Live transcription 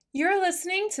You're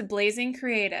listening to Blazing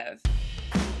Creative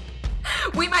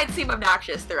We might seem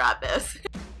obnoxious throughout this.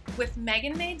 with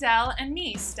Megan Maydell and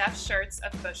me, Steph Shirts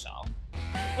of Bushel.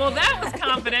 Well, that was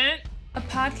confident. A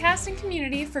podcast and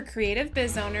community for creative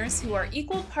biz owners who are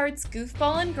equal parts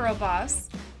goofball and girl boss,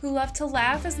 who love to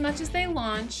laugh as much as they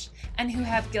launch, and who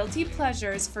have guilty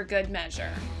pleasures for good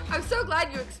measure. I'm so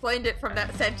glad you explained it from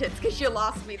that sentence because you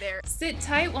lost me there. Sit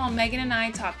tight while Megan and I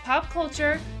talk pop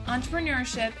culture,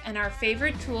 entrepreneurship, and our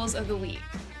favorite tools of the week.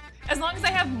 As long as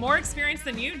I have more experience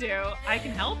than you do, I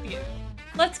can help you.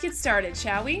 Let's get started,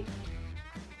 shall we?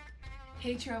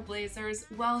 Hey Trailblazers,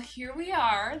 well here we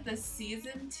are, the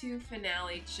Season 2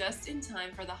 finale just in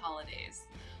time for the holidays.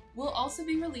 We'll also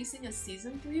be releasing a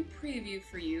Season 3 preview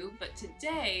for you, but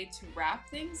today, to wrap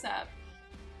things up,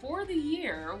 for the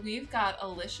year, we've got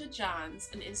Alisha Johns,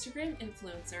 an Instagram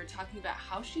influencer, talking about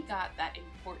how she got that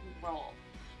important role.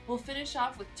 We'll finish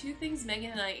off with 2 things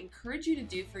Megan and I encourage you to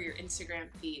do for your Instagram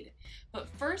feed. But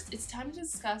first, it's time to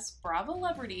discuss Bravo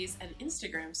celebrities and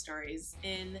Instagram stories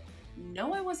in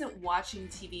No, I Wasn't Watching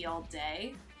TV All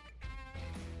Day.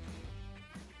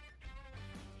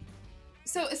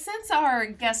 So since our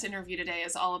guest interview today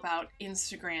is all about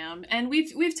Instagram, and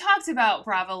we've talked about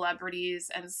Bravo celebrities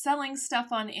and selling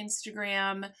stuff on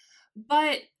Instagram,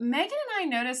 but Megan and I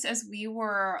noticed as we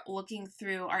were looking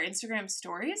through our Instagram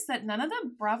stories that none of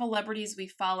the Bravo celebrities we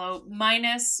follow,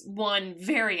 minus one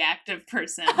very active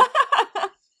person,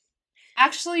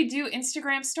 actually do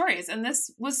Instagram stories. And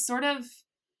this was sort of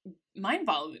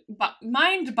mind-boggling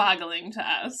to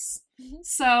us. Mm-hmm.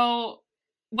 So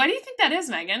why do you think that is,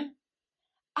 Megan?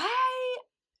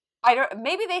 I don't,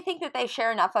 maybe they think that they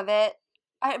share enough of it.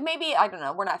 I don't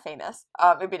know, we're not famous.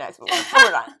 It'd be nice if we were, but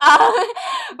we're not.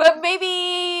 But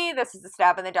maybe this is a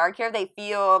stab in the dark here. They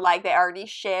feel like they already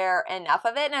share enough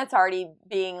of it, and it's already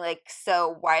being like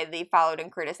so widely followed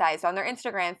and criticized on their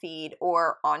Instagram feed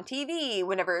or on TV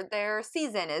whenever their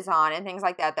season is on and things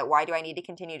like that, that why do I need to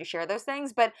continue to share those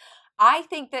things? But I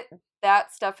think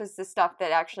that stuff is the stuff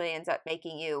that actually ends up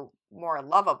making you more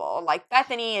lovable. Like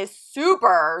Bethany is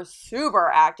super, super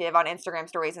active on Instagram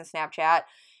stories and Snapchat.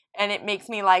 And it makes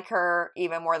me like her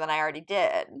even more than I already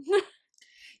did.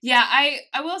 Yeah, I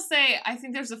will say, I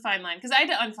think there's a fine line. Because I had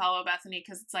to unfollow Bethany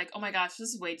because it's like, oh my gosh, this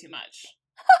is way too much.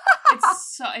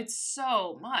 It's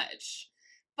so much.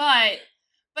 But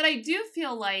I do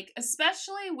feel like,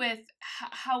 especially with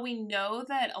how we know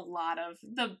that a lot of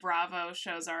the Bravo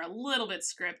shows are a little bit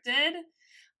scripted,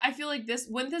 I feel like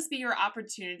wouldn't this be your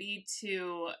opportunity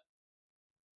to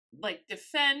like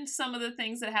defend some of the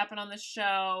things that happen on the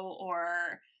show,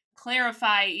 or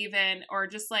clarify even, or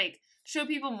just like show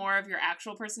people more of your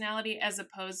actual personality as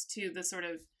opposed to the sort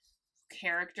of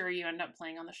character you end up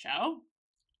playing on the show?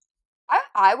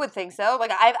 I would think so.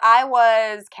 Like I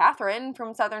was Catherine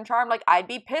from Southern Charm. Like I'd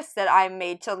be pissed that I'm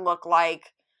made to look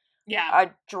like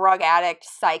a drug addict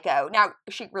psycho. Now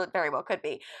she really very well could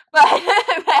be, but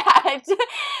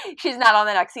she's not on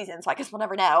the next season, so I guess we'll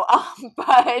never know.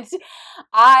 But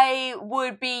I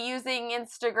would be using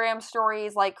Instagram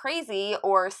stories like crazy,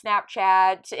 or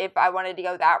Snapchat if I wanted to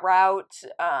go that route.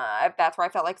 If that's where I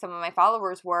felt like some of my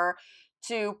followers were,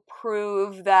 to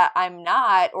prove that I'm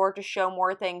not, or to show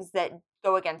more things that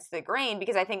go against the grain,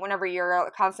 because I think whenever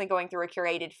you're constantly going through a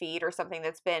curated feed or something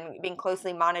that's been being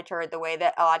closely monitored the way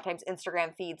that a lot of times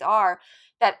Instagram feeds are,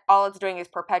 that all it's doing is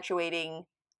perpetuating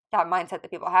that mindset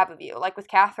that people have of you. Like with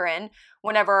Catherine,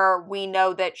 whenever we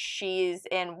know that she's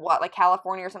in like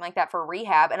California or something like that for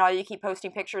rehab, and all you keep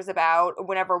posting pictures about,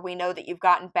 whenever we know that you've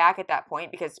gotten back at that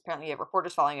point, because apparently you have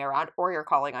reporters following you around, or you're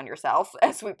calling on yourself,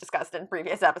 as we've discussed in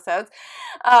previous episodes,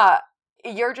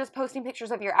 you're just posting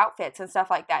pictures of your outfits and stuff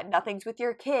like that. Nothing's with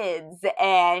your kids,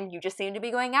 and you just seem to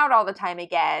be going out all the time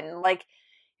again. Like,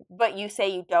 but you say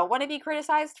you don't want to be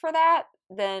criticized for that,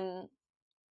 then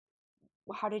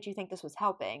how did you think this was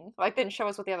helping? Like, then show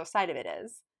us what the other side of it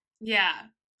is. Yeah.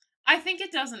 I think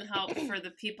it doesn't help for the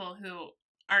people who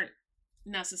aren't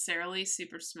necessarily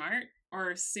super smart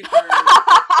or super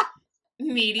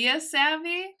media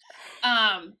savvy.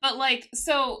 But like,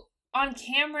 so on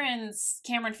Cameron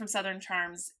from Southern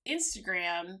Charm's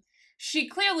Instagram, she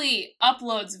clearly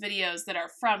uploads videos that are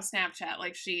from Snapchat.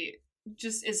 Like she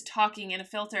just is talking in a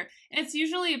filter, and it's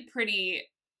usually pretty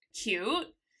cute.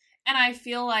 And I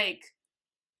feel like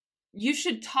you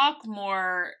should talk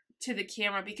more to the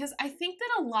camera, because I think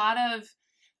that a lot of,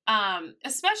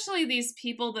 especially these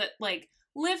people that like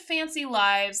live fancy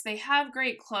lives, they have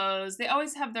great clothes, they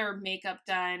always have their makeup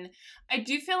done. I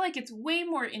do feel like it's way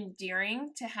more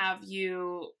endearing to have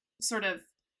you sort of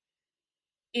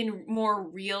in more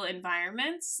real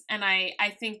environments. And I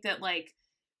think that like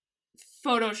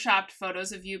photoshopped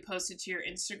photos of you posted to your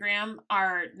Instagram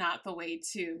are not the way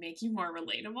to make you more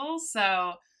relatable.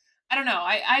 So I don't know.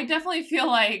 I definitely feel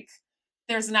like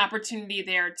there's an opportunity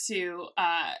there to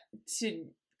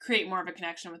create more of a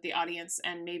connection with the audience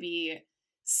and maybe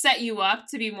set you up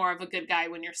to be more of a good guy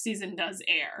when your season does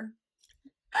air.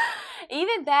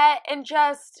 Even that, and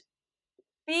just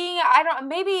being, I don't,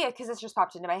 maybe because it's just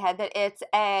popped into my head that it's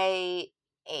a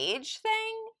age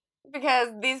thing. Because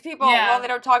these people, well, they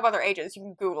don't talk about their ages. You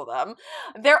can Google them.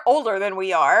 They're older than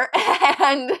we are.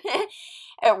 And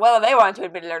whether they want to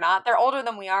admit it or not, they're older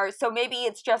than we are. So maybe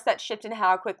it's just that shift in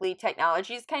how quickly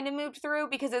technology's kind of moved through.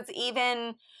 Because it's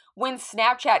even when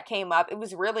Snapchat came up, it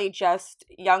was really just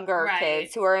younger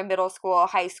kids who are in middle school,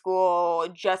 high school,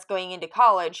 just going into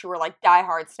college who were like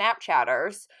diehard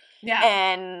Snapchatters. Yeah.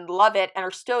 And love it and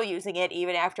are still using it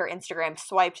even after Instagram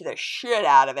swiped the shit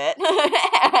out of it.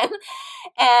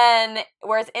 and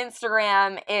whereas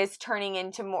Instagram is turning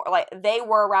into more like they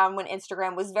were around when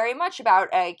Instagram was very much about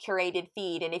a curated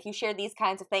feed. And if you share these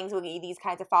kinds of things, we'll get you these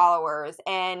kinds of followers.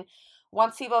 And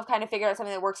once people have kind of figured out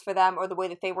something that works for them or the way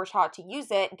that they were taught to use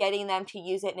it, getting them to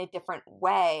use it in a different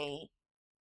way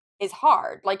is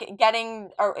hard. Like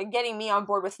getting me on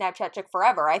board with Snapchat took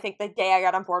forever. I think the day I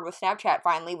got on board with Snapchat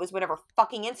finally was whenever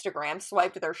fucking Instagram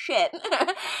swiped their shit.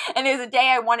 And it was a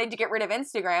day I wanted to get rid of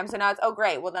Instagram. So now it's, oh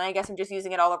great, well then I guess I'm just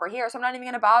using it all over here. So I'm not even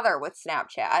going to bother with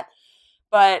Snapchat.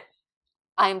 But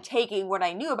I'm taking what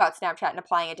I knew about Snapchat and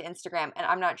applying it to Instagram. And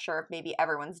I'm not sure if maybe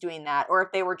everyone's doing that or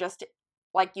if they were just,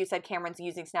 like you said, Cameron's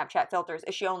using Snapchat filters.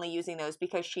 Is she only using those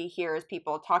because she hears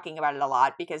people talking about it a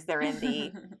lot because they're in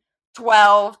the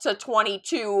 12 to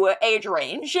 22 age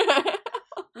range?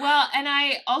 Well, and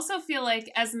I also feel like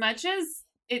as much as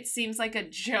it seems like a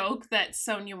joke that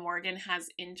Sonia Morgan has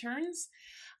interns,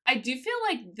 I do feel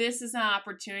like this is an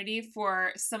opportunity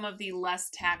for some of the less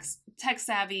tech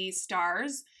savvy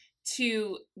stars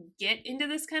to get into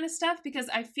this kind of stuff, because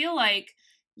I feel like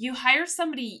you hire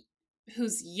somebody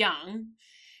who's young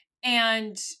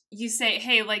and you say,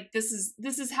 hey, like this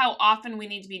is how often we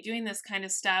need to be doing this kind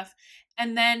of stuff.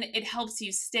 And then it helps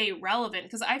you stay relevant.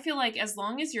 Because I feel like as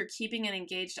long as you're keeping an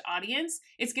engaged audience,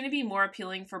 it's going to be more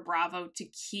appealing for Bravo to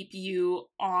keep you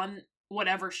on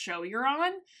whatever show you're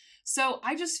on. So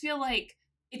I just feel like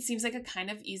it seems like a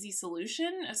kind of easy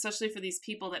solution, especially for these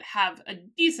people that have a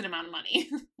decent amount of money.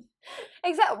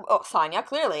 Exactly. Oh, Sonia,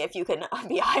 clearly, if you can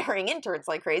be hiring interns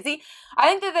like crazy, I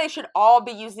think that they should all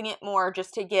be using it more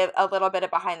just to give a little bit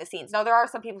of behind the scenes. Now, there are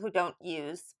some people who don't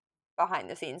use behind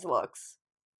the scenes looks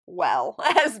well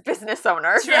as business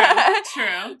owners.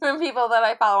 True. From people that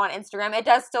I follow on Instagram, it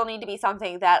does still need to be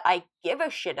something that I give a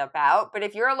shit about. But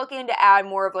if you're looking to add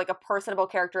more of like a personable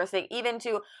characteristic, even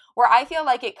to where I feel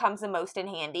like it comes the most in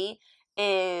handy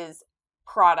is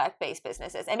product-based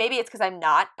businesses. And maybe it's because I'm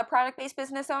not a product-based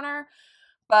business owner,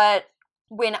 but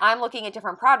when I'm looking at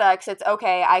different products, it's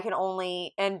okay, I can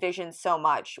only envision so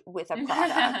much with a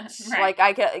product. Like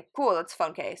I could, cool, that's a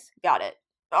phone case. Got it.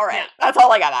 All right, that's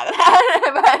all I got out of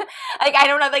that. But like, I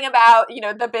know nothing about,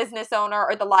 the business owner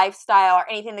or the lifestyle or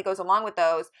anything that goes along with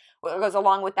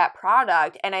that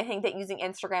product. And I think that using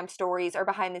Instagram stories or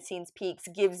behind the scenes peeks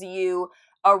gives you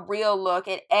a real look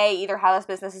at A, either how this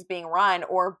business is being run,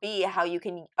 or B, how you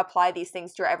can apply these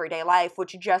things to your everyday life,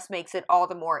 which just makes it all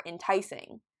the more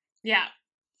enticing. Yeah.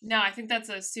 No, I think that's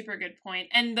a super good point.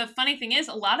 And the funny thing is,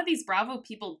 a lot of these Bravo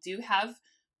people do have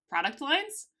product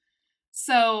lines.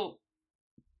 So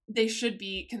they should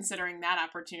be considering that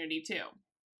opportunity too.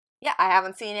 Yeah, I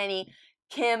haven't seen any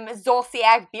Kim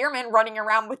Zolciak Bierman running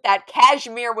around with that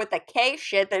cashmere with a K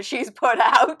shit that she's put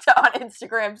out on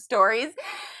Instagram stories.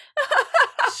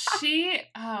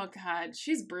 Oh God,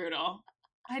 she's brutal.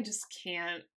 I just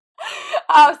can't.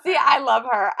 Oh, see, I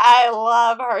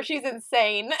love her. She's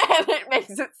insane, and it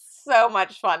makes it so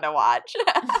much fun to watch.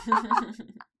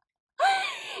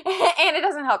 And it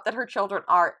doesn't help that her children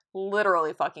are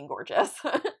literally fucking gorgeous.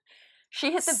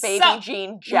 She hit the baby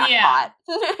gene jackpot.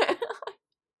 Yeah.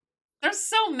 There's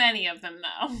so many of them,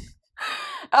 though.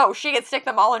 Oh, she could stick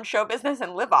them all in show business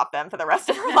and live off them for the rest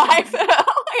of her life.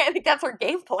 I think that's her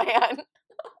game plan.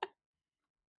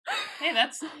 Hey,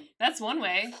 that's one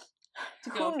way to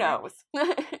go. Who knows?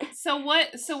 So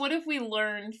what have we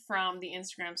learned from the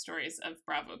Instagram stories of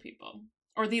Bravo people?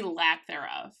 Or the lack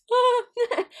thereof?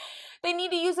 They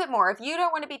need to use it more. If you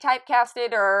don't want to be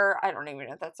typecasted, or I don't even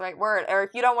know if that's the right word, or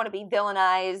if you don't want to be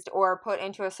villainized or put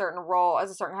into a certain role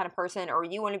as a certain kind of person, or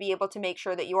you want to be able to make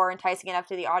sure that you are enticing enough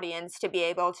to the audience to be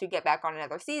able to get back on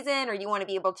another season, or you want to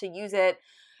be able to use it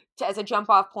as a jump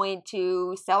off point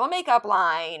to sell a makeup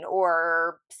line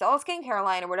or sell a skincare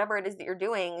line or whatever it is that you're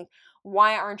doing,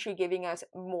 why aren't you giving us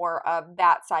more of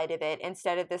that side of it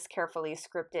instead of this carefully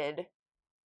scripted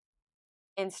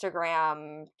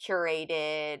Instagram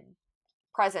curated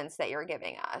presence that you're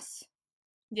giving us?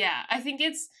 Yeah, I think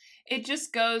it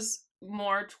just goes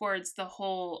more towards the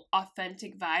whole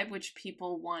authentic vibe, which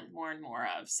people want more and more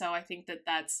of. So I think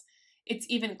it's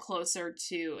even closer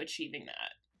to achieving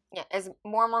that. Yeah, as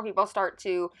more and more people start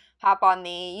to hop on the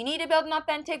you need to build an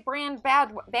authentic brand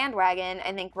bandwagon,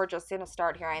 I think we're just going to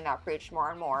start hearing that preached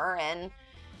more and more, and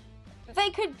they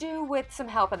could do with some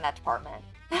help in that department.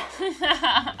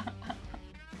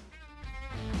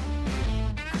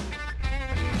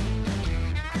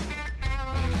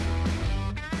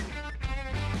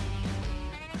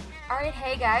 All right,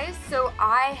 hey guys, so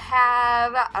I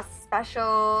have a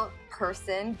special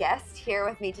guest here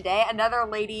with me today, another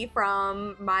lady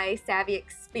from my Savvy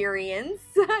Experience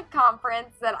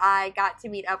conference that I got to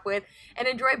meet up with and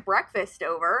enjoy breakfast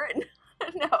over,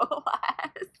 no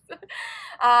less.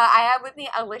 I have with me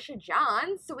Alisha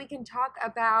John, so we can talk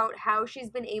about how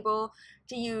she's been able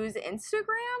to use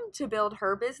Instagram to build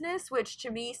her business, which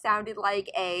to me sounded like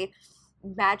a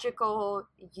magical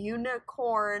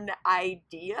unicorn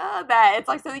idea that it's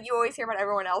like something you always hear about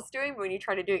everyone else doing, but when you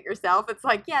try to do it yourself, it's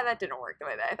like, yeah, that didn't work the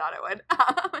way that I thought it would.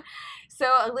 So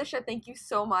Alisha, thank you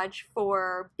so much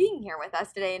for being here with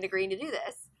us today and agreeing to do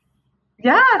this.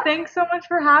 Yeah, thanks so much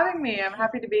for having me. I'm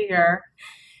happy to be here.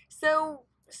 So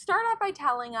start off by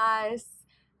telling us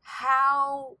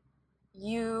a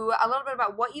little bit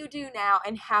about what you do now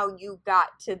and how you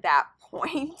got to that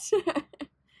point.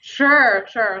 Sure.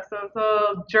 So it's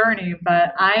a journey,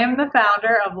 but I am the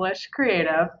founder of Lish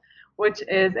Creative, which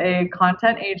is a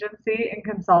content agency and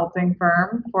consulting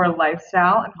firm for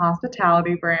lifestyle and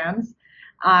hospitality brands.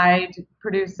 I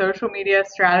produce social media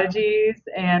strategies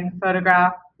and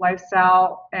photograph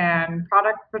lifestyle and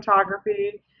product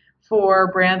photography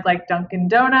for brands like Dunkin'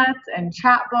 Donuts and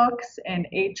Chatbooks and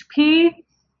HP.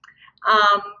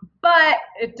 But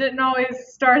it didn't always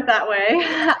start that way.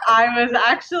 I was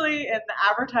actually in the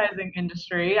advertising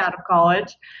industry out of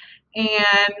college,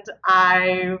 and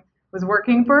I was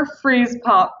working for a Freeze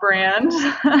Pop brand,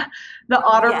 the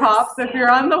Otter Pops if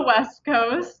you're on the West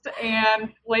Coast,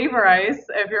 and Flavor Ice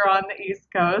if you're on the East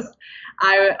Coast.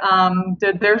 I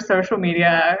did their social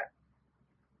media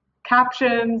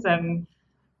captions and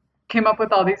came up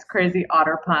with all these crazy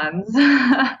otter puns.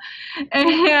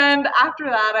 And after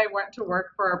that, I went to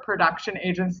work for a production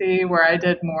agency where I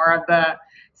did more of the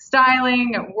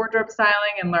styling and wardrobe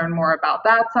styling and learned more about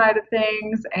that side of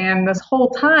things. And this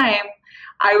whole time,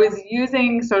 I was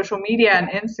using social media and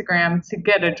Instagram to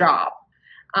get a job.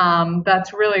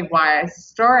 That's really why I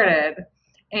started.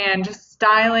 And just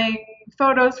styling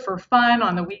photos for fun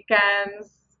on the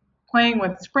weekends, playing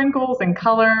with sprinkles and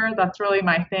color, that's really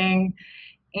my thing.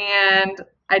 And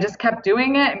I just kept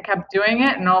doing it and kept doing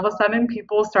it. And all of a sudden,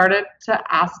 people started to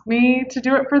ask me to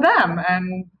do it for them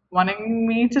and wanting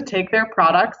me to take their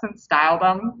products and style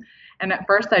them. And at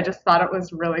first, I just thought it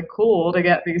was really cool to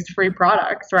get these free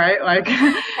products, right? Like,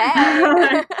 hey.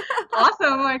 like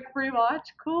awesome, like free watch,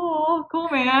 cool,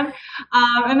 man.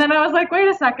 And then I was like, wait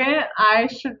a second, I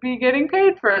should be getting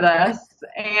paid for this.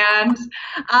 And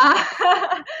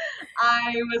I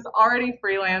was already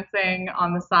freelancing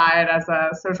on the side as a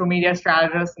social media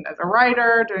strategist and as a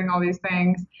writer, doing all these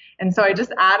things. And so I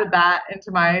just added that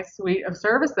into my suite of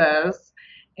services.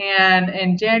 And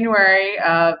in January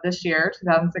of this year,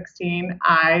 2016,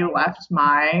 I left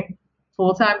my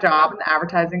full-time job in the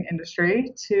advertising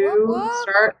industry to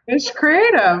start Lish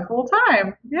Creative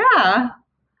full-time. Yeah.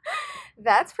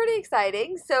 That's pretty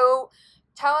exciting. So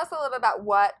tell us a little bit about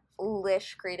what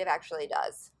Lish Creative actually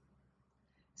does.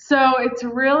 So it's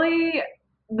really,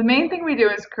 the main thing we do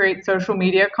is create social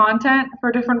media content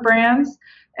for different brands,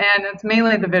 and it's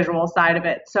mainly the visual side of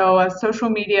it. So a social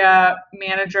media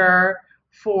manager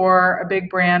for a big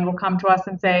brand will come to us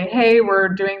and say, hey, we're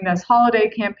doing this holiday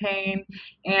campaign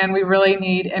and we really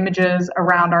need images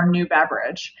around our new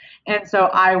beverage. And so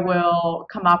I will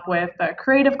come up with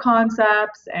creative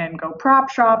concepts and go prop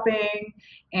shopping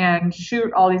and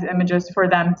shoot all these images for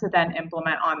them to then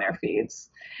implement on their feeds.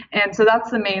 And so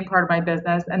that's the main part of my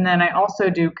business. And then I also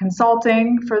do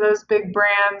consulting for those big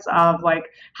brands of like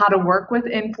how to work with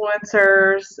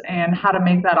influencers and how to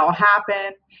make that all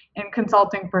happen, and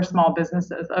consulting for small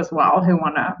businesses as well who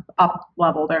want to up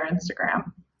level their Instagram.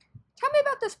 Tell me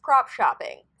about this prop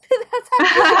shopping. That's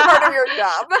actually part of your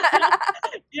job.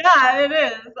 Yeah, it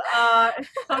is. It's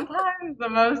sometimes the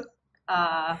most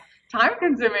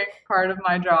time-consuming part of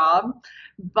my job,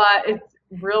 but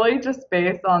really just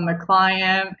based on the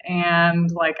client, and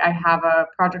like I have a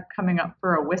project coming up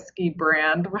for a whiskey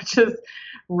brand, which is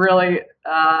really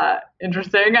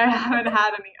interesting. I haven't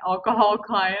had any alcohol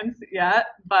clients yet,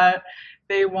 but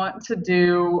they want to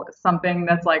do something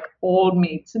that's like old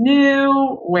meets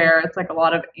new, where it's like a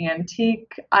lot of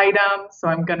antique items. So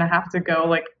I'm gonna have to go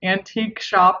like antique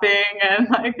shopping and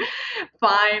like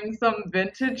find some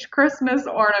vintage Christmas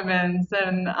ornaments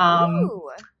and Ooh.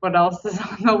 what else is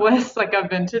on the list? Like a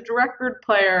vintage record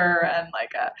player and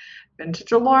like a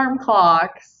vintage alarm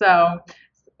clock. So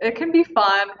it can be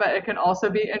fun, but it can also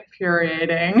be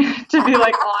infuriating to be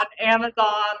like on Amazon,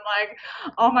 like,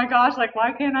 oh my gosh, like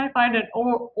why can't I find an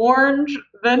orange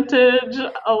vintage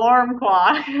alarm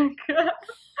clock?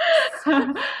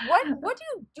 So what do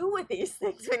you do with these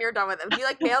things when you're done with them? Do you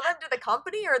like mail them to the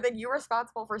company, or then you're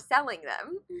responsible for selling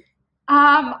them?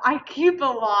 I keep a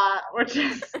lot, which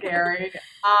is scary.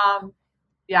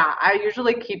 Yeah, I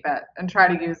usually keep it and try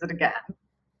to use it again.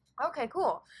 Okay,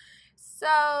 cool.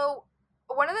 So,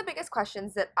 one of the biggest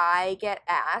questions that I get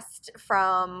asked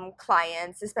from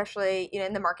clients, especially,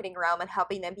 in the marketing realm and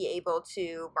helping them be able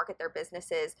to market their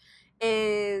businesses,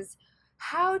 is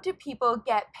how do people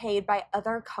get paid by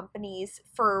other companies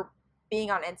for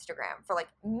being on Instagram, for like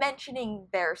mentioning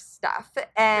their stuff? Sure.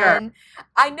 And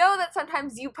I know that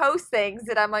sometimes you post things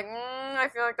that I'm like, I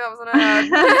feel like that was an ad.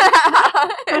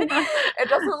 It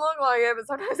doesn't look like it, but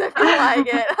sometimes I feel like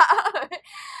it.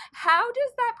 How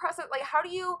does that process, like, how do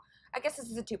you, I guess this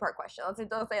is a two-part question. Let's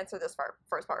answer this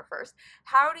first part first.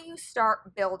 How do you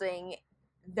start building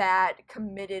that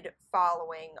committed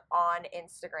following on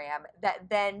Instagram that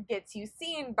then gets you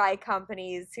seen by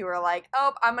companies who are like,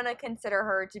 oh, I'm going to consider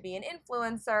her to be an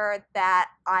influencer that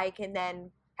I can then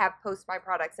have post my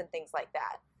products and things like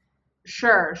that?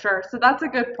 Sure, sure. So that's a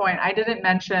good point. I didn't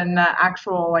mention the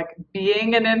actual like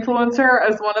being an influencer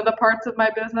as one of the parts of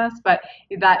my business, but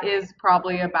that is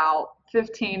probably about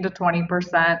 15 to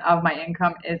 20% of my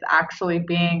income is actually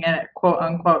being a quote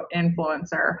unquote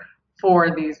influencer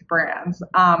for these brands.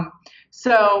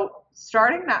 So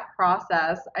starting that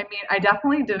process, I mean, I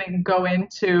definitely didn't go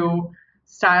into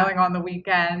styling on the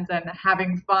weekends and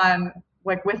having fun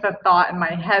like with a thought in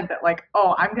my head that like,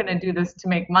 oh, I'm gonna do this to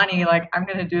make money, like I'm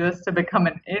gonna do this to become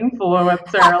an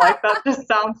influencer. Like that just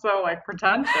sounds so like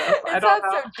pretentious. I It don't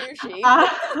sounds know. so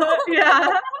douchey.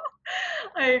 Yeah.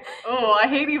 Like, oh, I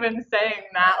hate even saying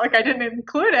that. Like I didn't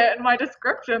include it in my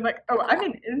description. Like, oh, I'm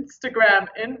an Instagram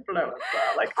influencer.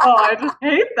 Like, oh, I just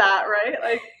hate that, right?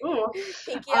 Like, ooh.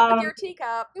 Pinky up with Um, your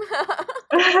teacup.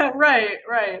 right,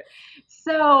 right.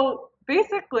 So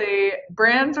basically,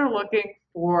 brands are looking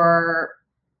for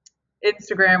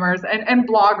Instagrammers and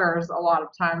bloggers a lot of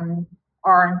time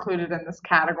are included in this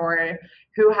category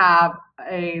who have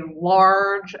a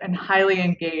large and highly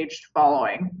engaged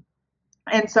following.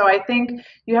 And so I think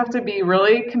you have to be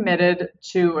really committed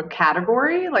to a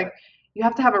category. Like you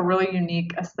have to have a really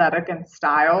unique aesthetic and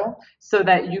style so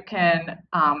that you can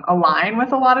align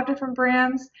with a lot of different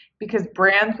brands because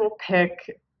brands will pick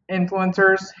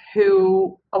influencers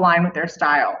who align with their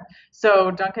style.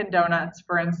 So Dunkin' Donuts,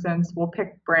 for instance, will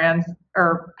pick brands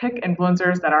or pick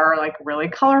influencers that are like really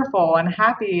colorful and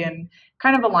happy and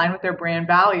kind of align with their brand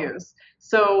values.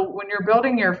 So when you're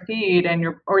building your feed and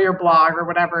your blog or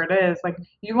whatever it is, like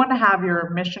you want to have your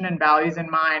mission and values in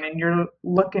mind and your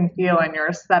look and feel and your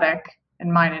aesthetic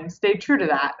in mind and stay true to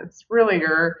that. It's really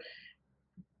your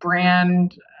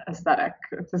brand aesthetic.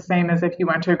 It's the same as if you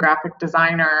went to a graphic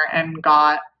designer and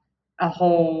got a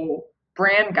whole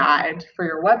brand guide for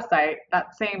your website.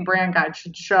 That same brand guide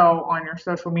should show on your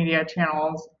social media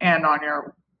channels and on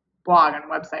your blog and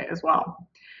website as well.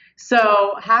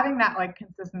 So having that like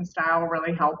consistent style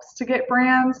really helps to get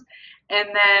brands. And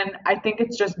then I think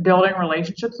it's just building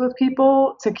relationships with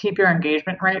people to keep your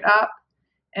engagement rate up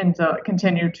and to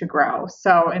continue to grow.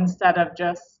 So instead of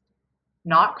just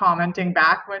not commenting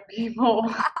back when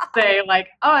people say like,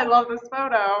 "Oh, I love this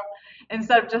photo,"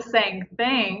 instead of just saying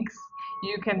thanks,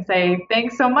 you can say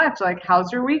thanks so much. Like,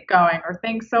 how's your week going? Or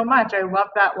thanks so much. I love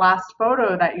that last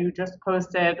photo that you just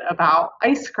posted about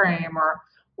ice cream or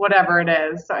whatever it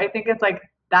is. So I think it's like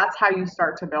that's how you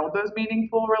start to build those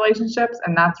meaningful relationships,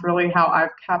 and that's really how I've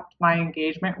kept my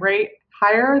engagement rate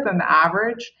higher than the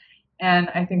average. And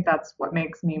I think that's what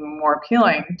makes me more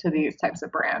appealing to these types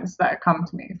of brands that come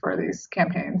to me for these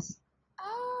campaigns.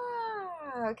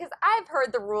 Oh, because I've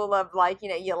heard the rule of like,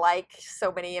 you like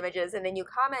so many images and then you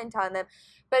comment on them.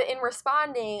 But in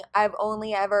responding, I've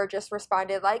only ever just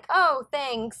responded like, oh,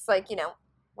 thanks, like,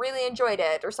 really enjoyed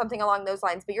it or something along those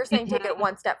lines. But you're saying take it Mhm.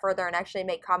 one step further and actually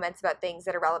make comments about things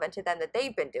that are relevant to them that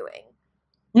they've been doing.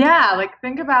 Yeah, like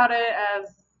think about it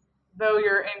as though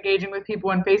you're engaging with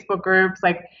people in Facebook groups,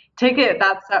 like take it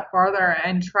that step farther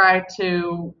and try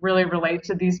to really relate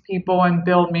to these people and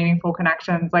build meaningful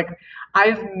connections. Like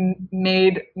I've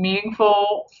made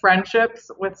meaningful friendships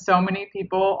with so many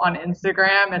people on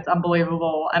Instagram. It's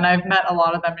unbelievable. And I've met a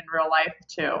lot of them in real life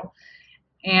too.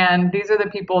 And these are the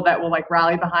people that will like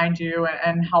rally behind you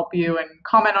and help you and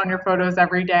comment on your photos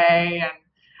every day and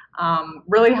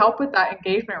really help with that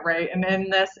engagement rate. And in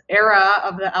this era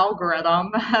of the algorithm,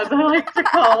 as I like to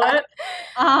call it,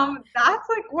 that's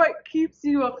like what keeps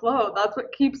you afloat. That's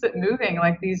what keeps it moving.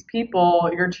 Like these people,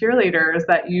 your cheerleaders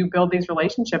that you build these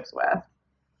relationships with.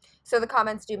 So the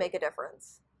comments do make a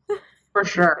difference. For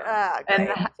sure. Great.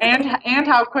 And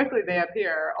how quickly they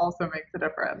appear also makes a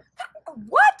difference.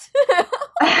 What?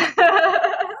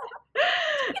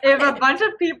 If a bunch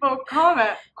of people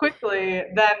comment quickly,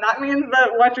 then that means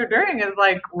that what you're doing is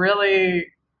like really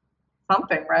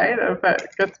something, right? If it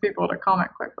gets people to comment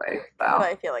quickly. So.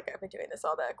 I feel like I've been doing this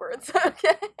all backwards.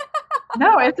 Okay.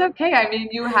 No, it's okay. I mean,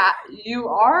 you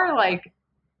are like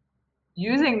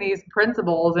using these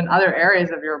principles in other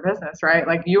areas of your business, right?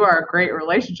 Like you are a great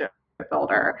relationship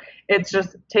builder. It's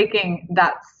just taking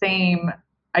that same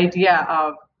idea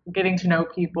of getting to know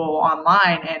people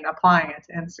online and applying it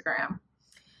to Instagram.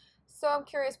 So I'm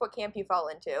curious what camp you fall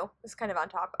into. It's kind of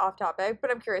off topic, but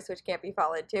I'm curious which camp you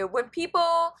fall into. When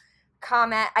people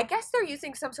comment, I guess they're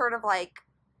using some sort of like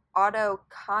auto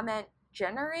comment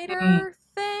generator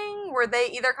thing where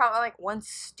they either comment like one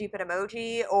stupid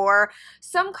emoji or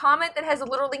some comment that has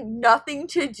literally nothing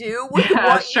to do with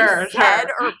what you said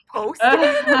or posted.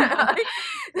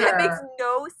 That makes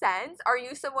no sense. Are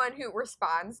you someone who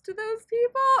responds to those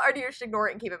people or do you just ignore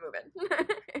it and keep it moving?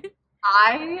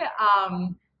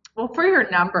 Well, for your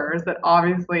numbers, it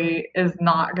obviously is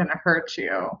not going to hurt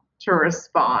you to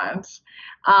respond.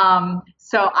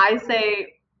 So I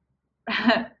say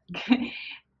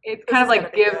it's kind of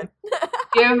like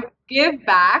give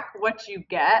back what you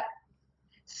get.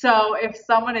 So if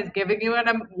someone is giving you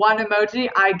one emoji,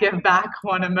 I give back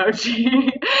one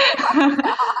emoji.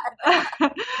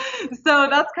 So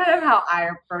that's kind of how I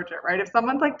approach it, right? If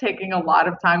someone's like taking a lot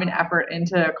of time and effort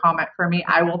into a comment for me,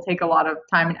 I will take a lot of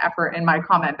time and effort in my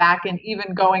comment back and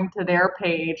even going to their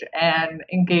page and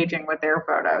engaging with their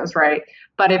photos, right?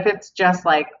 But if it's just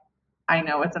like, I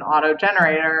know it's an auto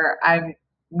generator, I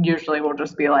usually will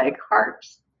just be like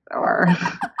hearts or...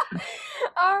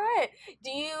 All right.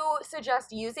 Do you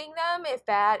suggest using them if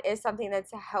that is something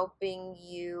that's helping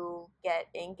you get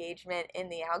engagement in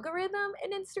the algorithm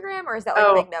in Instagram, or is that like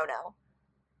a big no-no?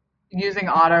 Using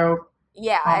auto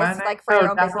commenting? It's like for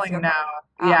your own definitely business.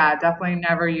 No. Yeah, definitely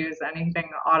never use anything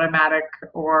automatic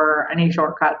or any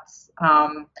shortcuts.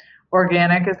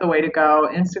 Organic is the way to go.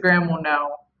 Instagram will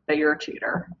know that you're a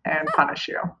cheater and punish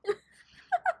you.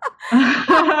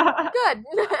 Good.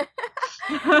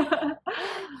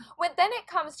 When then it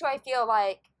comes to, I feel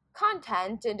like,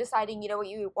 content and deciding, what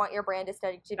you want your brand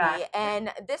aesthetic to be.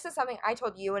 And this is something I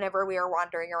told you whenever we were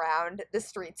wandering around the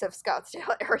streets of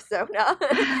Scottsdale, Arizona.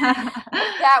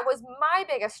 That was my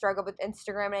biggest struggle with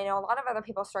Instagram, and I know a lot of other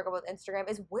people struggle with Instagram,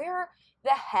 is where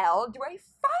the hell do I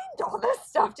find all this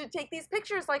stuff to take these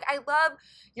pictures? Like, I love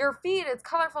your feed, it's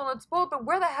colorful and it's bold, but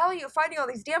where the hell are you finding all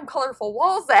these damn colorful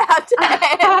walls at?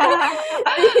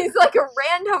 And these, like,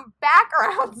 random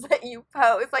backgrounds that you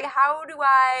post. Like, how do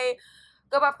I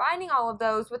go about finding all of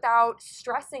those without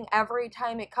stressing every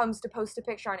time it comes to post a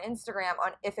picture on Instagram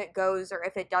on if it goes or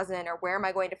if it doesn't, or where am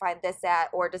I going to find this at,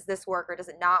 or does this work or does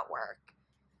it not work?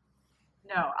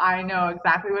 No, I know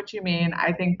exactly what you mean.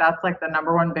 I think that's like the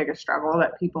number one biggest struggle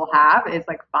that people have is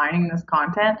like finding this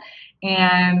content.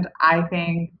 And I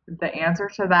think the answer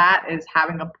to that is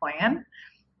having a plan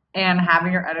and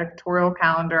having your editorial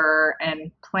calendar and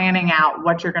planning out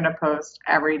what you're going to post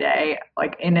every day,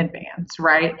 like in advance,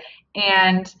 right?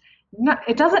 And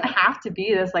it doesn't have to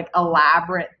be this like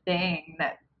elaborate thing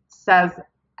that says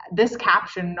this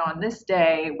caption on this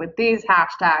day with these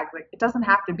hashtags. Like it doesn't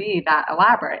have to be that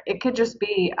elaborate. It could just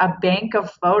be a bank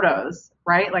of photos,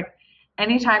 right? Like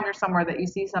anytime you're somewhere that you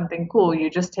see something cool, you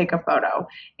just take a photo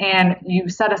and you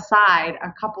set aside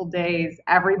a couple days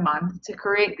every month to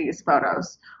create these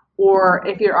photos. Or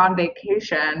if you're on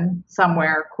vacation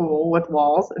somewhere cool with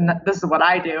walls, and this is what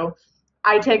I do,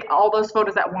 I take all those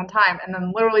photos at one time and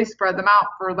then literally spread them out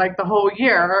for like the whole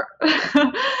year.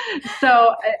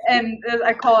 So, and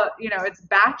I call it, it's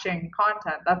batching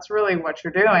content. That's really what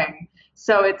you're doing.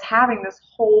 So it's having this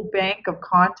whole bank of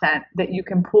content that you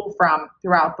can pull from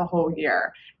throughout the whole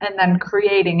year and then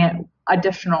creating it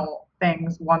additional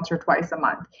things once or twice a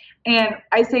month. And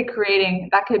I say creating,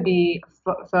 that could be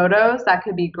photos, that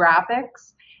could be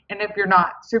graphics, And if you're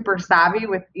not super savvy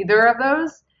with either of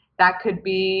those, that could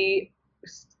be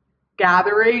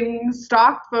gathering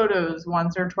stock photos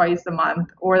once or twice a month,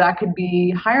 or that could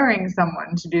be hiring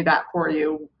someone to do that for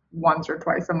you once or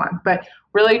twice a month. But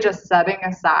really just setting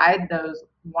aside those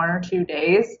 1 or 2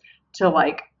 days to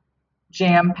like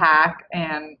jam pack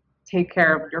and take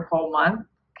care of your whole month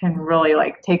can really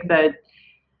like take the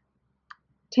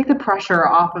pressure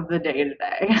off of the day to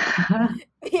day.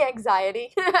 The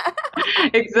anxiety.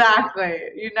 Exactly.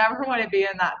 You never want to be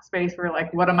in that space where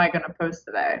like, what am I going to post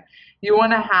today? You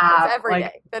want to That's have every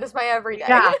like, day. That is my everyday.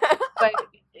 yeah, but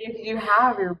if you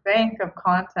have your bank of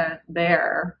content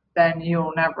there, then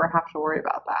you'll never have to worry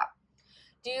about that.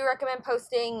 Do you recommend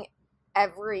posting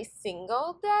every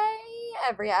single day,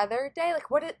 every other day? Like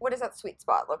what does that sweet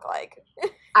spot look like?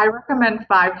 I recommend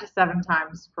 5 to 7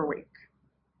 times per week.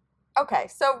 Okay,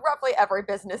 so roughly every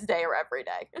business day or every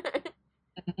day.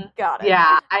 Got it.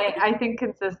 Yeah, I think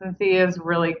consistency is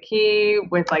really key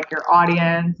with like your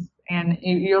audience, and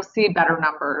you'll see better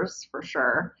numbers for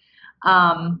sure.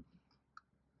 Um,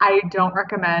 I don't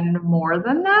recommend more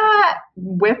than that.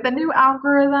 With the new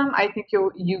algorithm, I think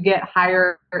you get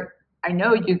higher. I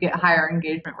know you get higher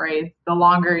engagement rates the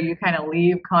longer you kind of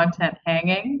leave content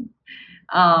hanging.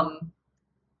 Um,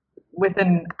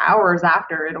 Within hours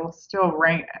after, it'll still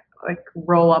rank like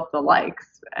roll up the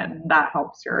likes, and that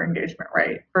helps your engagement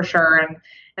rate for sure.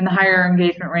 And the higher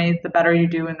engagement rates, the better you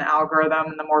do in the algorithm,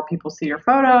 and the more people see your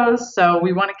photos. So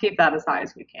we want to keep that as high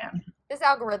as we can. This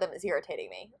algorithm is irritating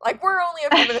me. Like we're only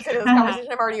a few minutes into this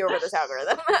conversation, I'm already over this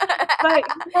algorithm. But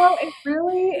it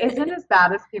really isn't as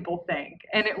bad as people think,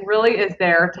 and it really is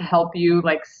there to help you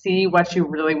like see what you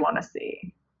really want to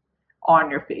see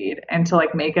on your feed and to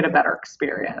like make it a better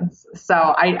experience. So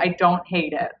I don't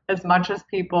hate it as much as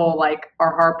people like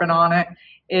are harping on it.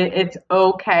 It's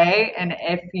okay, and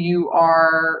if you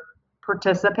are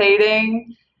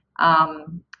participating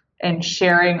and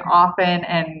sharing often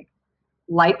and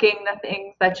liking the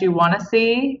things that you want to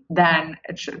see, then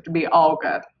it should be all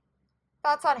good.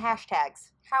 Thoughts on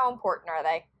hashtags? How important are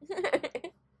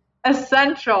they?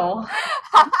 Essential.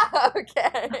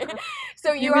 Okay.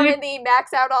 So You you are need in the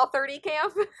max out all 30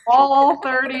 camp? all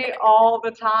 30 all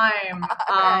the time.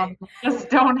 Alright. Just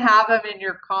don't have them in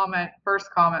your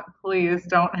first comment. Please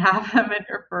don't have them in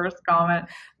your first comment.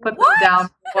 Put them What? down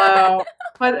below.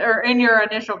 Or in your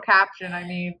initial caption, I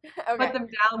mean. Put Okay. them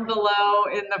down below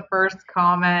in the first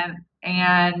comment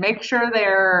and make sure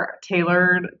they're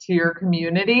tailored to your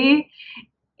community,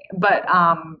 but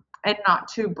and not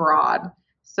too broad.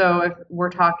 So if we're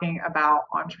talking about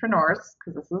entrepreneurs,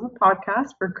 because this is a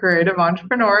podcast for creative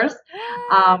entrepreneurs,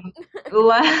 What? um,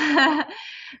 let,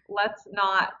 let's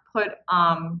not put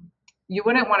you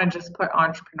wouldn't want to just put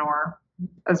entrepreneur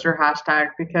as your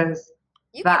hashtag, because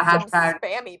You that get some hashtag,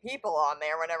 spammy people on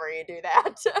there whenever you do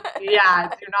that. yeah,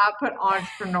 do not put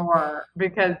entrepreneur,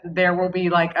 because there will be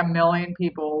like a million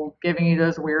people giving you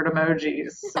those weird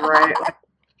emojis, right?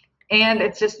 And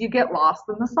it's just you get lost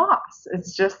in the sauce.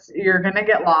 It's just you're gonna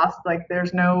get lost. Like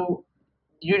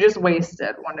you just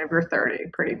wasted one of your 30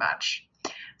 pretty much.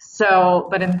 So,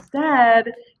 but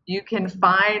instead you can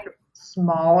find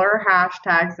smaller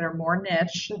hashtags that are more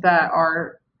niche, that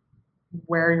are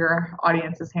where your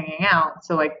audience is hanging out.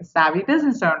 So like the Savvy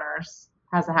Business Owners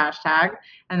has a hashtag,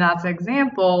 and that's an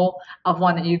example of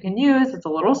one that you can use. It's a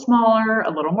little smaller, a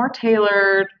little more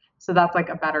tailored. So that's like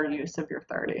a better use of your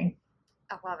 30.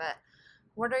 I love it.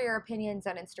 What are your opinions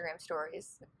on Instagram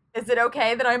stories? Is it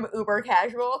okay that I'm uber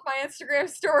casual with my Instagram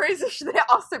stories, or should they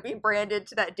also be branded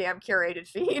to that damn curated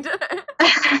feed?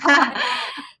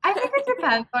 I think it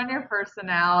depends on your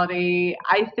personality.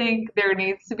 I think there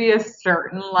needs to be a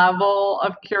certain level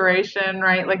of curation,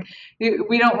 right? Like you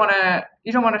don't want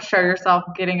to show yourself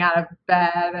getting out of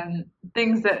bed and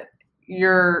things that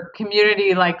your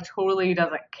community like totally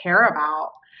doesn't care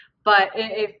about. But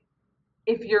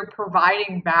if you're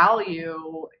providing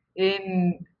value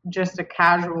in just a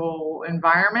casual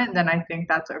environment, then I think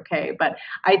that's okay. But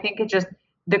I think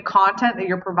the content that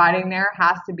you're providing there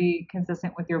has to be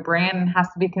consistent with your brand, and has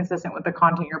to be consistent with the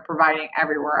content you're providing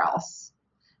everywhere else.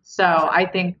 So I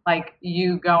think like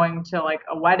you going to like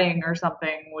a wedding or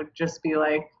something would just be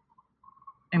like,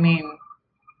 I mean,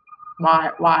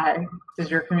 why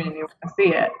does your community want to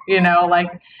see it?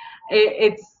 Like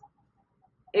it's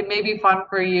it may be fun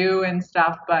for you and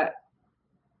stuff, but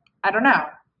I don't know.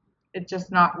 It's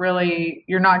just not really,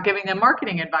 you're not giving them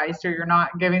marketing advice, or you're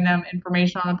not giving them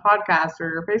information on the podcast or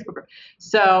your Facebook group.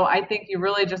 So I think you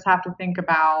really just have to think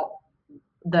about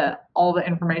all the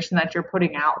information that you're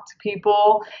putting out to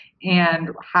people,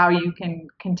 and how you can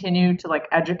continue to like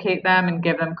educate them and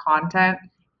give them content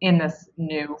in this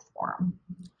new form.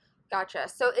 Gotcha.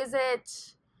 So is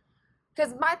it,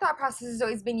 because my thought process has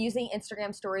always been using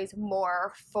Instagram stories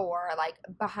more for like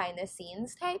behind the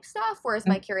scenes type stuff, whereas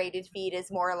my curated feed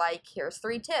is more like, here's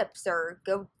 3 tips or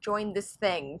go join this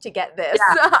thing to get this,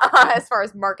 Yeah. as far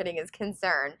as marketing is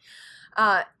concerned.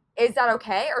 Is that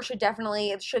okay? Or should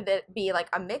it be like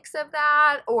a mix of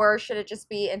that? Or should it just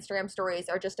be Instagram stories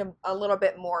or just a little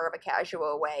bit more of a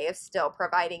casual way of still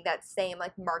providing that same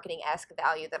like marketing-esque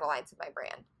value that aligns with my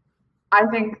brand? I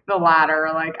think the latter.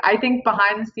 Like, I think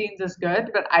behind the scenes is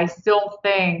good, but I still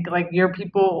think like your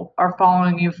people are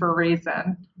following you for a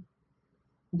reason,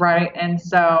 right? And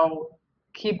so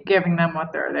keep giving them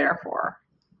what they're there for.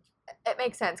 It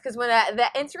makes sense because when the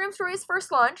Instagram stories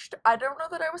first launched, I don't know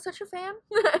that I was such a fan.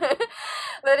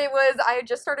 That it was, I had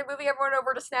just started moving everyone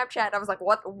over to Snapchat, and I was like,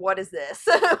 what is this?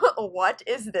 What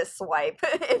is this swipe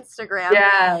Instagram?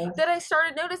 Yes, That I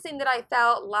started noticing that I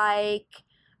felt like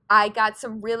I got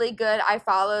some really good. I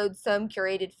followed some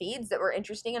curated feeds that were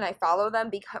interesting, and I follow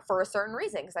them because for a certain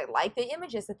reason because I like the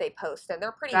images that they post and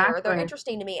they're pretty or they're exactly.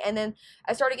 interesting to me. And then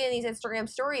I started getting these Instagram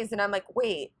stories, and I'm like,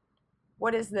 wait,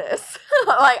 what is this?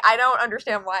 Like, I don't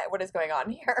understand what is going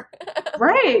on here.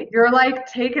 Right. You're like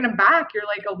taken aback. You're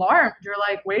like alarmed. You're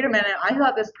like, wait a minute, I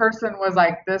thought this person was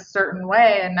like this certain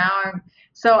way, and now I'm.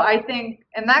 So I think,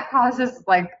 and that causes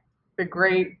like the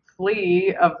great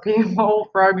flee of people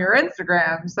from your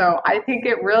Instagram. So I think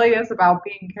it really is about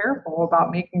being careful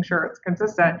about making sure it's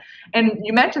consistent. And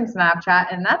you mentioned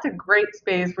Snapchat, and that's a great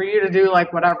space for you to do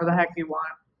like whatever the heck you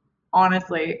want,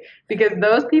 honestly, because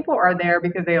those people are there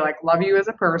because they like love you as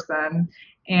a person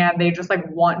and they just like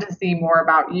want to see more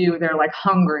about you. They're like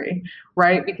hungry,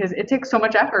 right? Because it takes so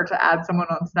much effort to add someone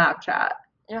on Snapchat.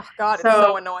 Oh God, it's so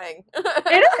So annoying.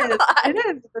 it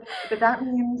is, but that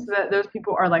means that those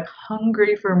people are like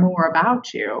hungry for more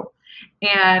about you.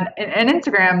 And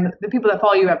Instagram, the people that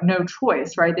follow you have no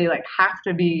choice, right? They like have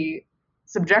to be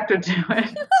subjected to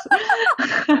it.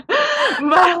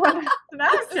 But on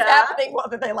This is Snapchat, happening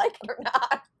whether they like it or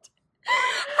not.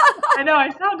 I know I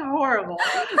sound horrible,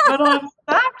 but on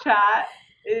Snapchat,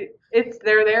 it's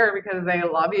they're there because they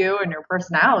love you and your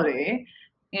personality,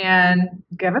 and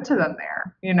give it to them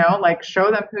there. Like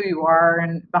show them who you are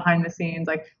and behind the scenes,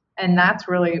 like, and that's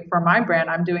really for my brand.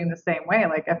 I'm doing the same way.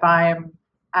 Like if I'm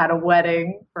at a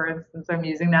wedding, for instance, I'm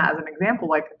using that as an example.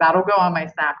 Like that'll go on my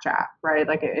Snapchat, right?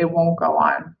 Like it won't go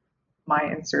on my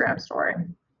Instagram story.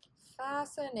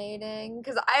 Fascinating.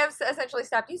 Because I have essentially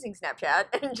stopped using Snapchat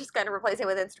and just kind of replacing it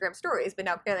with Instagram stories, but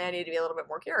now apparently I need to be a little bit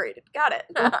more curated. Got it.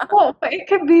 Well, but it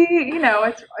could be,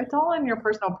 it's all in your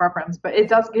personal preference, but it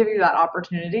does give you that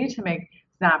opportunity to make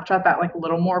Snapchat that like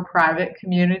little more private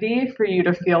community for you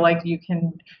to feel like you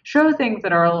can show things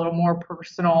that are a little more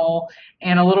personal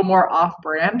and a little more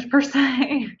off-brand per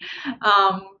se,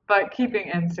 but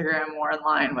keeping Instagram more in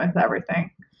line with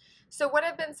everything. So, what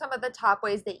have been some of the top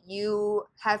ways that you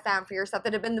have found for yourself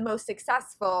that have been the most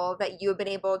successful that you have been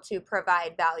able to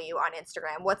provide value on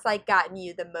Instagram? What's like gotten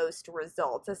you the most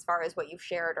results as far as what you've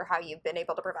shared or how you've been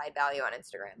able to provide value on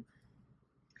Instagram?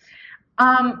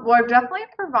 Well, I've definitely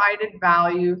provided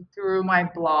value through my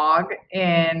blog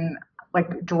in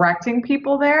like directing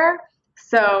people there.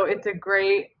 So it's a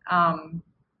great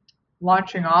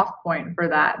launching off point for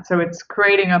that. So it's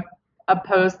creating a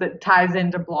post that ties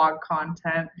into blog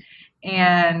content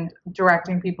and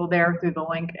directing people there through the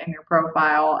link in your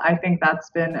profile. I think that's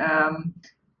been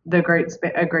a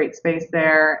great space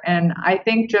there. And I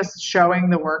think just showing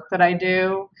the work that I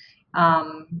do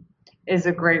um, is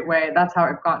a great way. That's how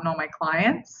I've gotten all my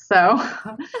clients. So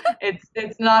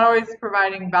it's not always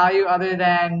providing value other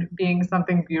than being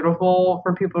something beautiful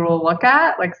for people to look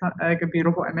at, like a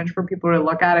beautiful image for people to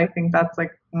look at. I think that's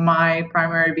like my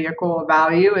primary vehicle of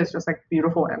value is just like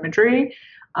beautiful imagery.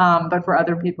 But for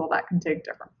other people, that can take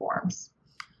different forms.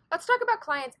 Let's talk about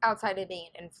clients outside of being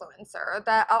an influencer.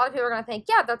 That a lot of people are going to think,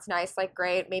 yeah, that's nice, like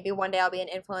great. Maybe one day I'll be an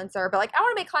influencer, but like I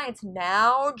want to make clients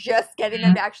now. Just getting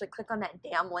them to actually click on that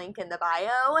damn link in the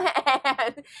bio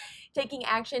and taking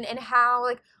action. And how,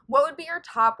 like, what would be your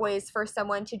top ways for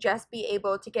someone to just be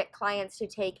able to get clients to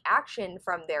take action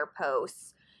from their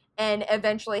posts? And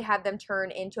eventually have them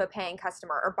turn into a paying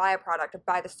customer or buy a product or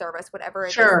buy the service, whatever it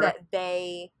is Sure. that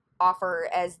they offer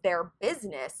as their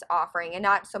business offering, and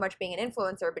not so much being an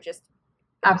influencer, but just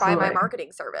buy my Absolutely.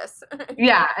 marketing service.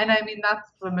 Yeah, and I mean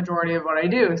that's the majority of what I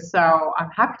do. So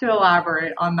I'm happy to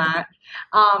elaborate on that.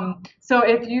 So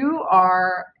if you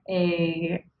are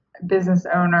a business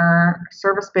owner,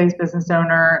 service-based business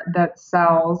owner that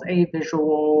sells a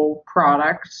visual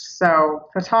product, so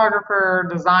photographer,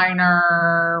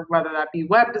 designer, whether that be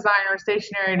web designer,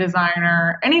 stationery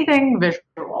designer, anything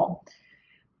visual,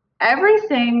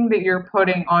 everything that you're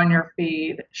putting on your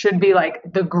feed should be like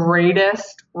the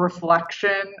greatest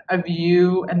reflection of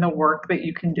you and the work that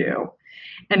you can do.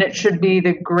 And it should be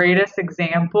the greatest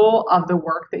example of the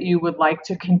work that you would like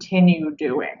to continue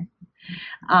doing.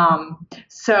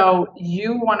 So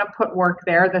you want to put work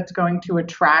there that's going to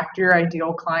attract your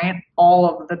ideal client all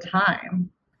of the time.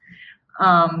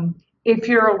 If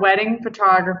you're a wedding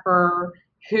photographer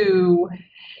who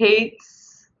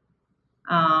hates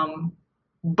um,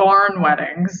 barn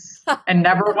weddings and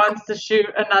never wants to shoot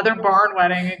another barn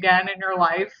wedding again in your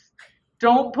life,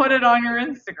 don't put it on your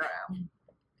Instagram,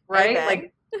 right? Amen.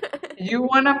 Like you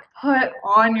want to put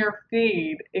on your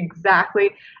feed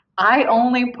exactly. I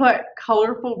only put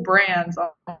colorful brands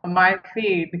on my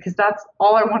feed because that's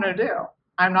all I want to do.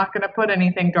 I'm not going to put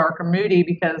anything dark or moody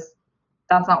because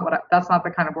that's not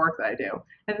the kind of work that I do.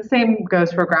 And the same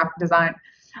goes for graphic design.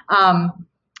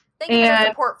 Think of it as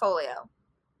a portfolio.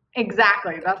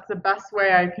 Exactly. That's the best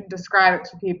way I can describe it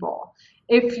to people.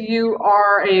 If you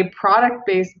are a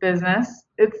product-based business,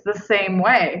 it's the same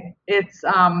way. It's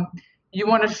you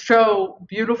want to show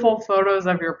beautiful photos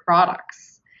of your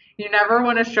products. You never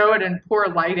want to show it in poor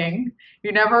lighting.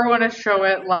 You never want to show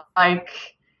it like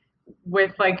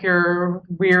with like your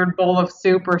weird bowl of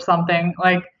soup or something.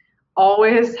 Like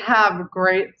always have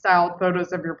great styled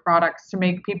photos of your products to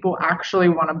make people actually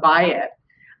want to buy it.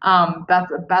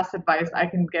 That's the best advice I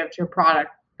can give to a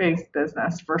product based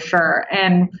business for sure.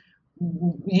 And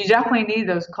you definitely need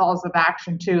those calls of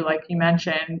action too, like you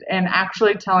mentioned. And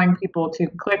actually telling people to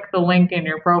click the link in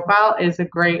your profile is a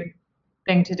great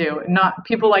thing to do. Not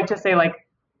people like to say like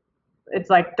it's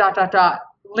like dot dot dot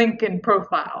link in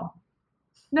profile.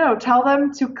 No, tell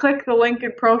them to click the link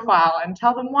in profile and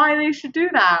tell them why they should do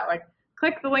that. Like,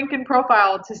 click the link in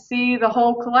profile to see the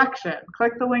whole collection.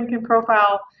 Click the link in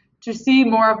profile to see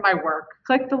more of my work.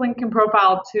 Click the link in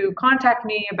profile to contact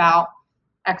me about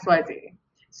XYZ.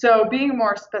 So, being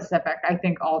more specific, I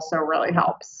think, also really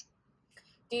helps.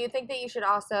 Do you think that you should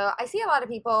also, I see a lot of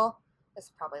people, this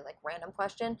is probably like random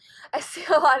question. I see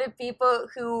a lot of people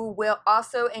who will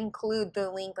also include the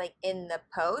link like in the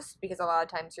post because a lot of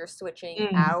times you're switching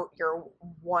Mm. out your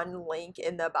one link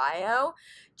in the bio.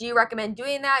 Do you recommend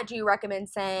doing that? Do you recommend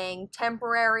saying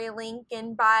temporary link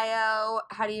in bio?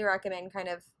 How do you recommend kind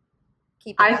of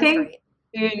keeping I that think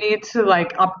straight? you need to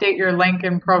like update your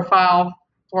LinkedIn profile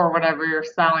for whatever you're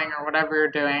selling or whatever you're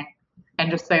doing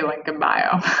and just say link in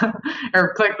bio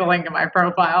or click the link in my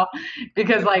profile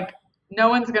because like no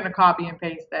one's going to copy and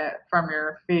paste it from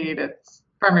your feed. It's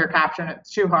from your caption. It's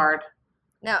too hard.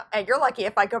 No, and you're lucky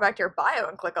if I go back to your bio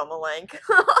and click on the link.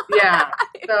 Yeah.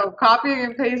 So copying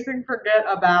and pasting, forget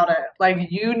about it. Like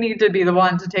you need to be the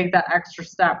one to take that extra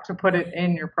step to put it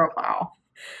in your profile.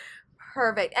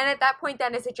 Perfect. And at that point,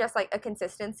 then, is it just like a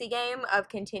consistency game of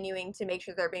continuing to make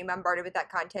sure they're being bombarded with that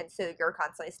content so you're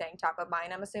constantly staying top of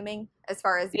mind, I'm assuming, as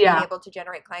far as being Yeah. able to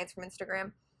generate clients from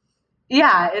Instagram?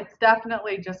 Yeah, it's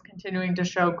definitely just continuing to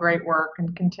show great work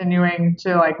and continuing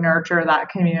to like nurture that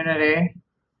community.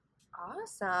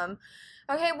 Awesome.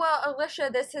 Okay, well, Alicia,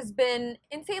 this has been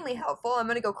insanely helpful. I'm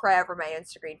gonna go cry over my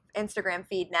Instagram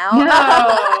feed now.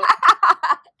 No,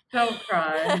 don't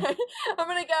cry. I'm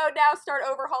gonna go now start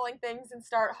overhauling things and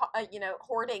start,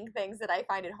 hoarding things that I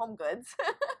find at Home Goods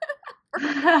for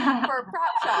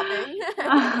prop shopping,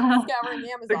 scouring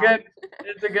the It's a Amazon. good,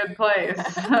 it's a good place.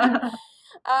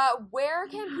 Where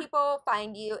can people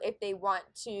find you if they want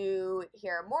to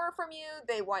hear more from you?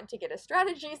 They want to get a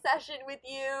strategy session with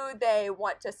you. They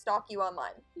want to stalk you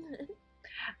online.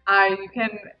 You can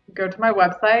go to my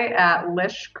website at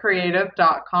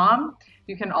lishcreative.com.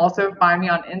 You can also find me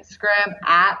on Instagram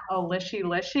at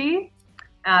alishylishey.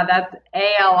 That's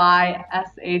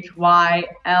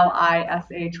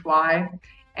ALISHYLISHY.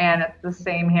 And it's the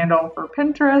same handle for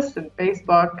Pinterest and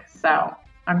Facebook. So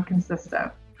I'm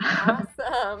consistent.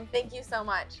 Awesome. Thank you so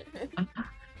much.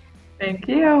 Thank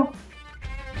you.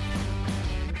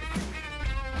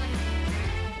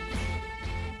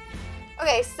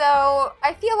 Okay, so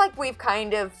I feel like we've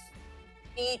kind of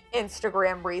beat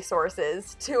Instagram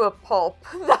resources to a pulp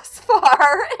thus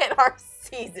far in our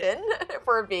season, if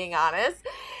we're being honest.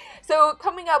 So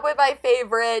coming up with my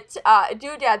favorite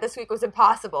doodad this week was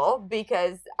impossible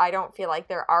because I don't feel like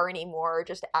there are any more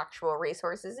just actual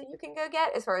resources that you can go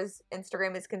get as far as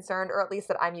Instagram is concerned, or at least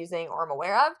that I'm using or I'm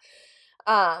aware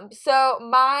of. So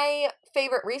my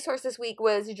favorite resource this week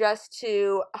was just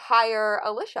to hire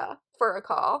Alisha for a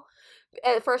call,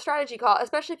 for a strategy call,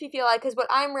 especially if you feel like, because what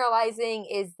I'm realizing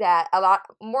is that a lot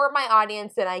more of my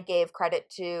audience than I gave credit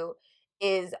to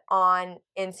is on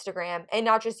Instagram, and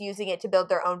not just using it to build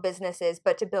their own businesses,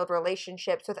 but to build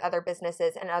relationships with other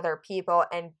businesses and other people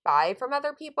and buy from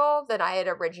other people than I had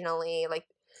originally like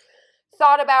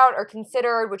thought about or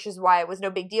considered, which is why it was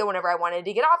no big deal whenever I wanted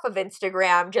to get off of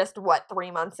Instagram just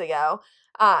 3 months ago.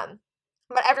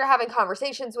 But after having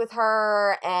conversations with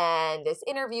her and this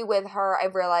interview with her,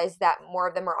 I've realized that more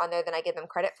of them are on there than I give them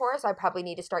credit for. So I probably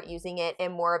need to start using it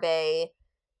in more of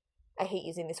I hate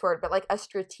using this word, but like a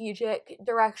strategic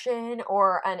direction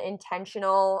or an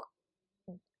intentional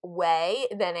way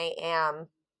than I am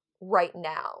right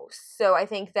now. So I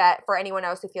think that for anyone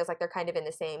else who feels like they're kind of in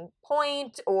the same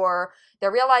point, or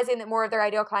they're realizing that more of their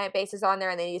ideal client base is on there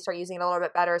and they need to start using it a little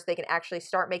bit better so they can actually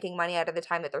start making money out of the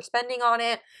time that they're spending on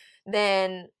it,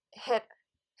 then hit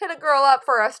a girl up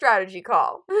for a strategy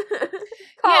call.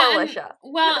 Call Alisha.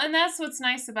 And that's what's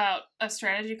nice about a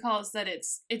strategy call is that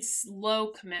it's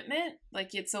low commitment.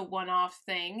 Like it's a one-off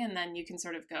thing and then you can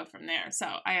sort of go from there. So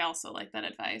I also like that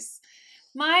advice.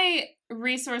 My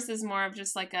resource is more of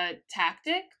just like a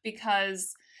tactic,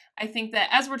 because I think that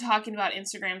as we're talking about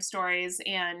Instagram stories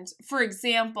and, for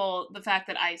example, the fact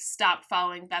that I stopped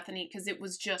following Bethany because it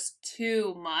was just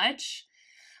too much,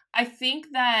 I think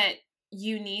that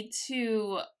you need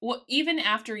to, well, even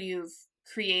after you've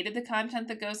created the content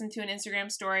that goes into an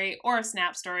Instagram story or a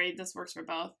Snap story, this works for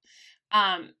both,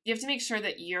 you have to make sure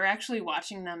that you're actually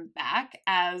watching them back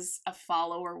as a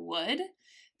follower would,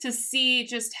 to see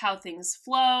just how things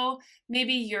flow.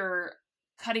 Maybe you're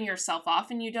cutting yourself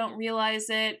off and you don't realize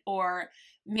it, or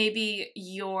maybe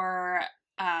your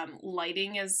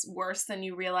lighting is worse than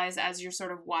you realize as you're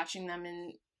sort of watching them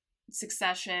in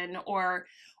succession, or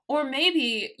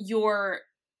maybe you're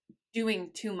doing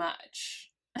too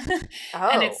much.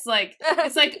 And it's like,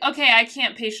 okay, I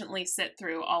can't patiently sit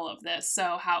through all of this.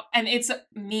 So and it's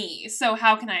me. So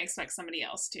how can I expect somebody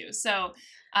else to? So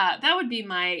that would be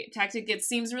my tactic. It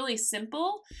seems really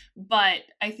simple, but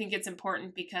I think it's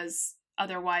important because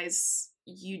otherwise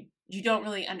you don't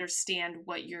really understand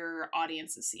what your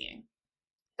audience is seeing.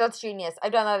 That's genius.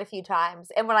 I've done that a few times.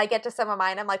 And when I get to some of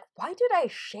mine, I'm like, why did I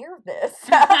share this?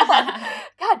 Like,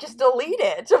 God, just delete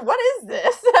it. What is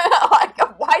this? Like,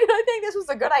 why did I think this was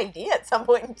a good idea at some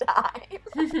point in time?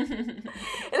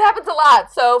 It happens a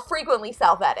lot, so frequently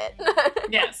self-edit.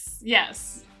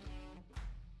 Yes.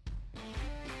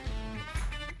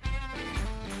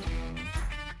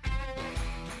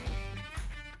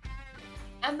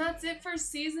 And that's it for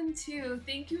season 2.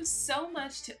 Thank you so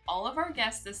much to all of our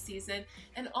guests this season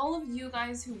and all of you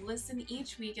guys who listen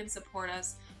each week and support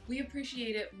us. We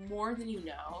appreciate it more than you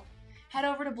know. Head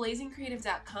over to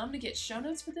blazingcreative.com to get show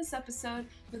notes for this episode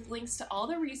with links to all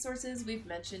the resources we've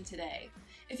mentioned today.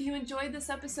 If you enjoyed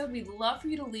this episode, we'd love for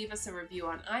you to leave us a review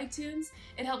on iTunes.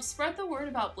 It helps spread the word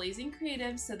about Blazing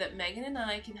Creative so that Megan and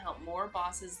I can help more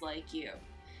bosses like you.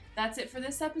 That's it for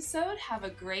this episode. Have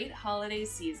a great holiday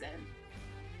season.